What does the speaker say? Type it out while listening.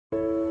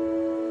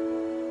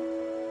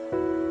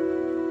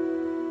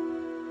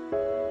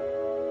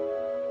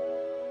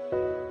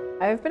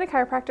I've been a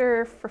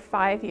chiropractor for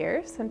 5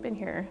 years and been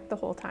here the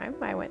whole time.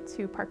 I went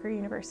to Parker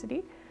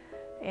University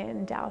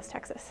in Dallas,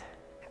 Texas.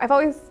 I've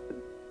always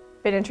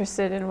been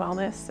interested in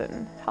wellness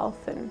and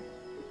health and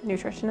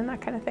nutrition and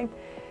that kind of thing.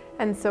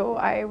 And so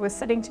I was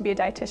studying to be a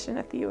dietitian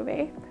at the U of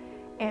A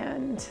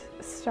and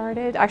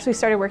actually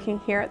started working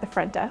here at the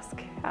front desk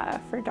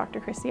for Dr.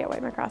 Christie at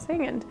Whiteman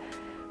Crossing, and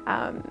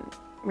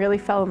really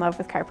fell in love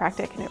with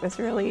chiropractic. And it was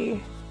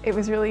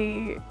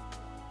really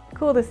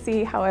cool to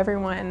see how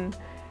everyone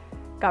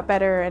got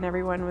better and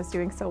everyone was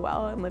doing so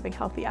well and living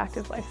healthy,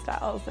 active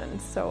lifestyles. And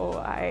so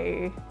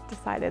I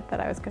decided that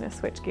I was going to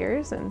switch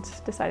gears and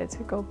decided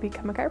to go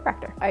become a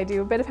chiropractor. I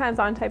do a bit of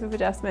hands-on type of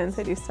adjustments.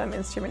 I do some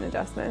instrument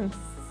adjustments,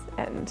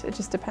 and it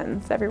just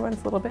depends.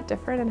 Everyone's a little bit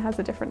different and has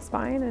a different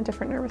spine and a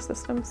different nervous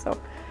system, so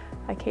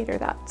I cater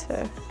that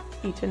to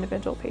each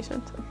individual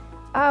patient.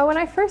 When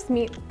I first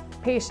meet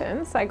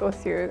patients, I go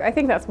through, I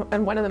think that's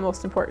one of the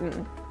most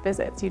important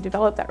visits. You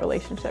develop that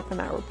relationship and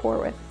that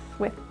rapport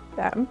with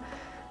them.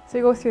 So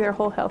you go through their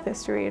whole health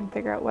history and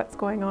figure out what's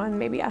going on,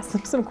 maybe ask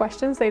them some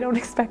questions they don't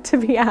expect to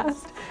be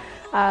asked.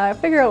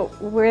 Figure out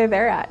where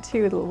they're at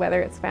too,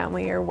 whether it's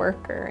family or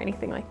work or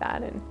anything like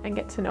that, and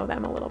get to know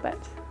them a little bit.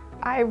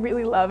 I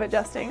really love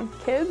adjusting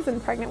kids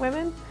and pregnant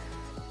women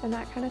and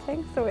that kind of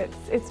thing. So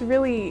it's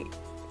really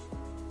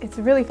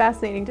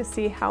fascinating to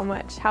see how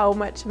much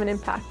of an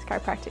impact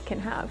chiropractic can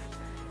have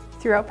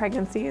throughout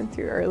pregnancy and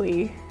through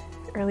early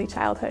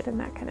childhood and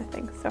that kind of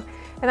thing.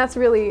 And that's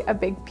really a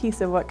big piece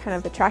of what kind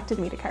of attracted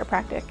me to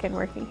chiropractic and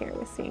working here,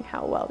 was seeing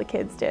how well the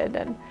kids did,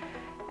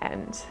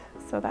 and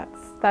so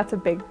that's a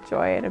big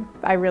joy, and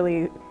I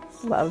really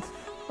love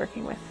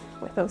working with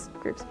those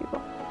groups of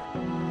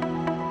people.